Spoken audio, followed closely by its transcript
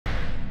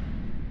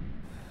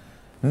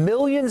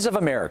Millions of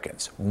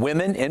Americans,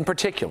 women in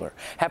particular,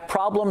 have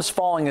problems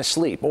falling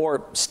asleep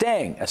or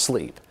staying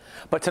asleep.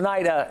 But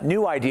tonight, a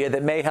new idea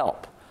that may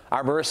help.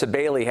 Our Marissa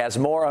Bailey has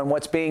more on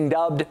what's being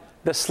dubbed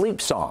the sleep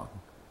song.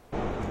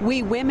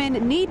 We women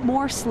need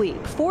more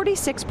sleep.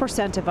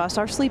 46% of us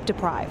are sleep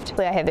deprived.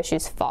 I have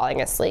issues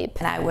falling asleep.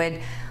 And I would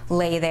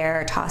lay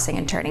there tossing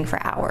and turning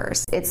for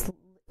hours. It's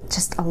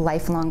just a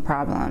lifelong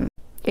problem.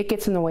 It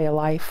gets in the way of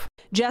life.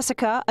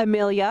 Jessica,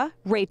 Amelia,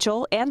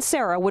 Rachel, and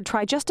Sarah would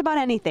try just about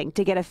anything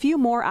to get a few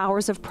more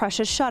hours of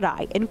precious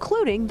shut-eye,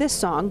 including this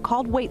song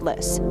called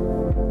Weightless.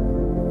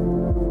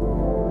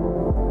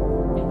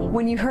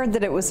 When you heard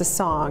that it was a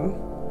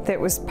song that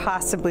was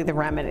possibly the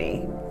remedy,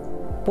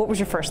 what was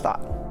your first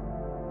thought?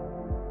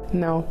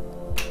 No.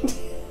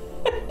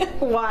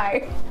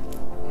 Why?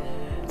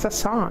 It's a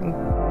song.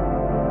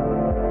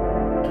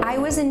 I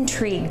was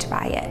intrigued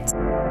by it.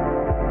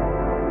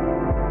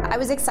 I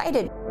was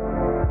excited.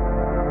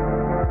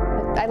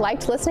 I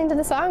liked listening to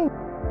the song.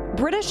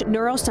 British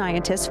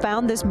neuroscientists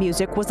found this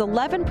music was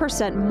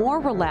 11% more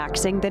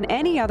relaxing than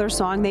any other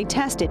song they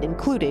tested,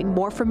 including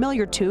more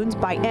familiar tunes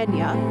by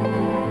Enya,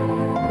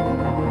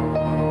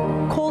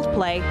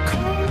 Coldplay,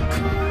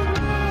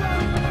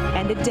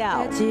 and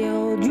Adele.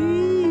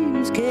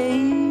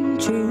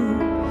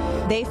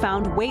 They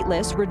found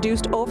Weightless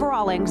reduced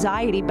overall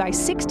anxiety by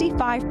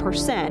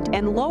 65%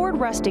 and lowered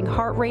resting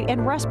heart rate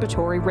and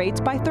respiratory rates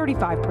by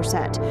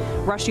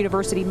 35%. Rush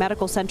University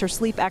Medical Center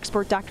sleep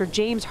expert Dr.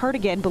 James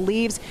Hurtigan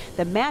believes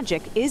the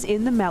magic is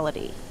in the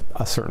melody.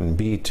 A certain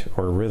beat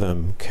or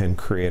rhythm can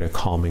create a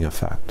calming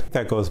effect.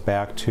 That goes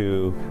back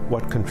to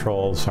what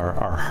controls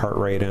our heart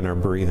rate and our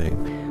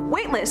breathing.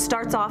 Weightless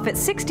starts off at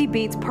 60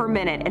 beats per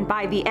minute, and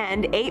by the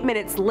end, 8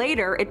 minutes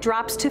later, it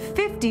drops to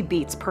 50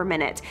 beats per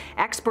minute.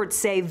 Experts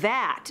say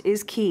that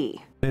is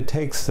key. It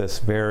takes this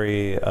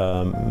very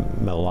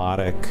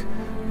melodic,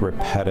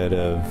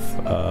 repetitive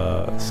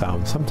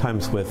sound,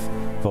 sometimes with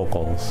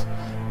vocals,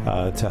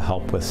 to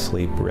help with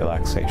sleep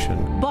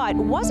relaxation. But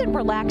was it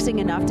relaxing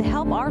enough to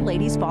help our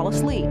ladies fall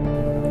asleep?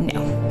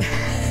 No.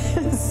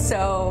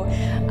 So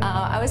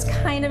I was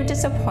kind of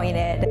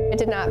disappointed. It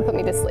did not put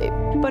me to sleep.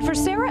 But for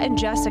Sarah and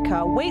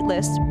Jessica,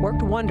 Weightless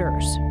worked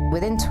wonders.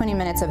 Within 20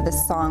 minutes of the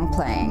song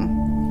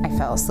playing, I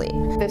fell asleep.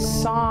 This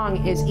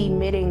song is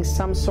emitting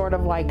some sort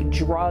of like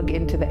drug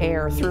into the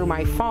air through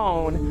my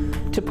phone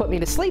to put me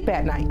to sleep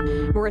at night.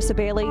 Marissa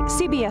Bailey,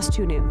 CBS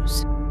 2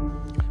 News.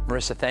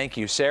 Marissa, thank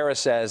you. Sarah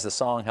says the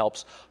song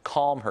helps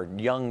calm her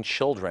young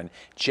children.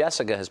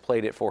 Jessica has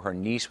played it for her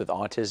niece with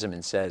autism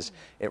and says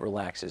it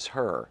relaxes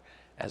her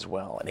as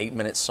well. An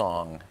 8-minute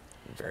song,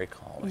 very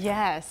calming.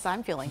 Yes,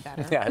 I'm feeling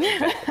better. Yeah,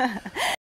 exactly.